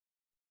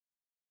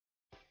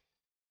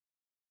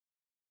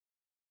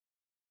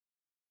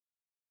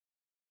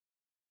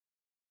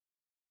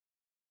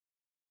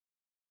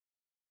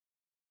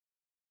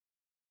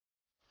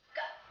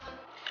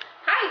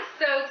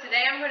So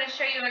today I'm going to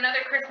show you another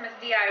Christmas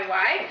DIY.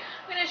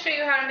 I'm going to show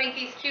you how to make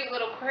these cute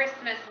little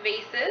Christmas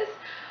vases.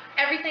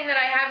 Everything that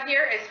I have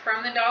here is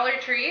from the Dollar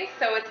Tree,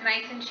 so it's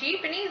nice and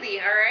cheap and easy,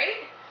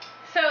 alright?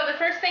 So the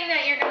first thing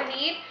that you're going to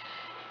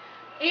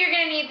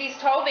need these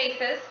tall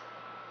vases.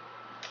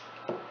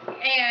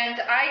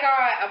 And I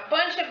got a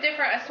bunch of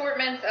different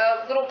assortments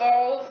of little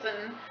balls,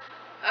 and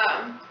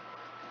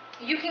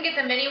you can get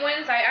the mini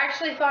ones. I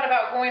actually thought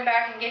about going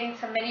back and getting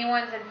some mini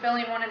ones and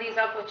filling one of these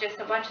up with just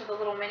a bunch of the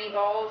little mini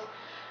balls.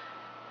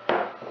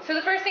 So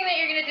the first thing that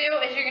you're going to do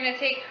is you're going to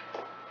take,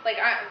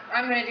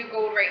 I'm going to do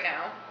gold right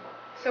now.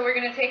 So we're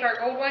going to take our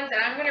gold ones,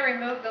 and I'm going to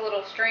remove the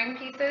little string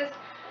pieces.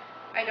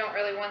 I don't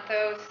really want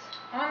those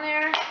on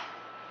there.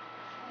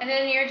 And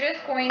then you're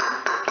just going to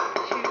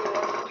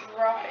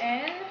drop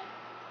in.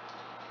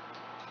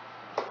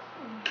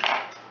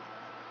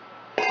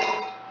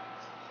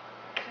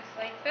 Just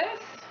like this.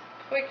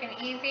 Quick and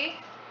easy.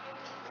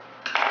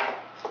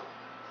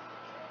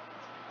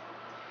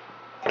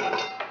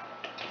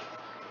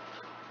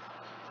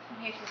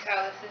 You can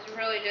tell this is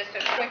really just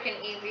a quick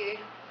and easy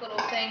little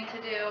thing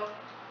to do.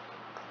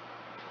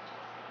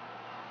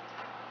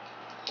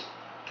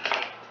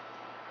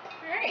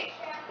 Alright,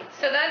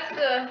 so that's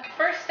the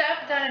first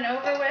step done and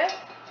over with.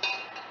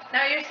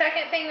 Now your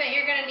second thing that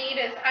you're going to need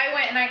is I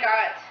went and I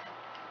got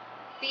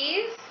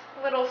these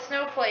little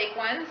snowflake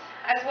ones,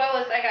 as well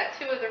as I got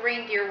two of the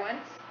reindeer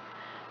ones.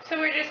 So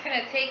we're just going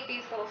to take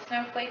these little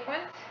snowflake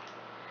ones,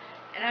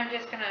 and I'm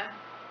just going to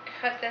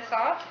cut this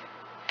off.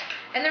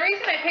 And the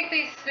reason I picked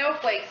these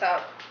snowflakes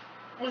up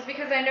was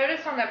because I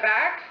noticed on the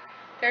back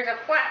there's a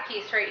flat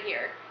piece right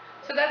here.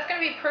 So that's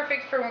going to be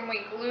perfect for when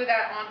we glue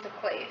that onto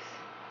place.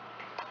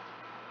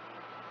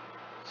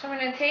 So I'm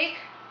going to take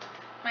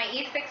my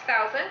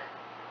E6000,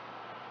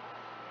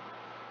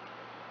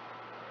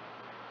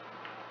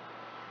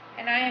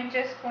 and I am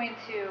just going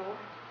to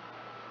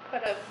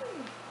put a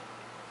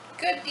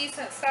good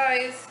decent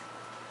size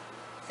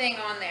thing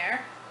on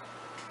there.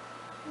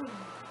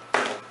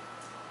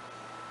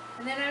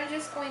 And then I'm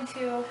just going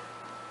to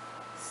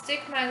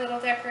stick my little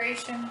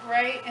decoration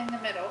right in the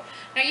middle.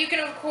 Now you can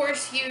of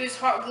course use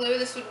hot glue.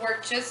 This would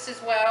work just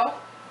as well.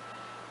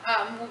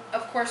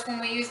 Of course, when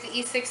we use the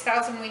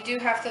E6000, we do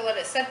have to let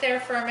it sit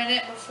there for a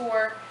minute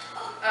before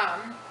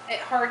it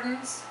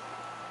hardens.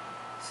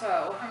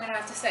 So I'm going to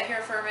have to sit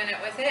here for a minute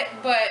with it.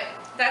 But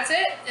that's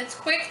it. It's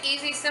quick,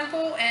 easy,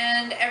 simple,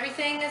 and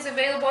everything is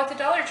available at the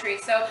Dollar Tree.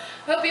 So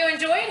hope you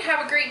enjoyed.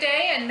 Have a great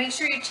day, and make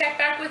sure you check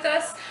back with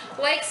us.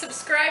 Like,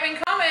 subscribe, and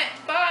comment.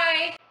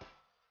 Bye!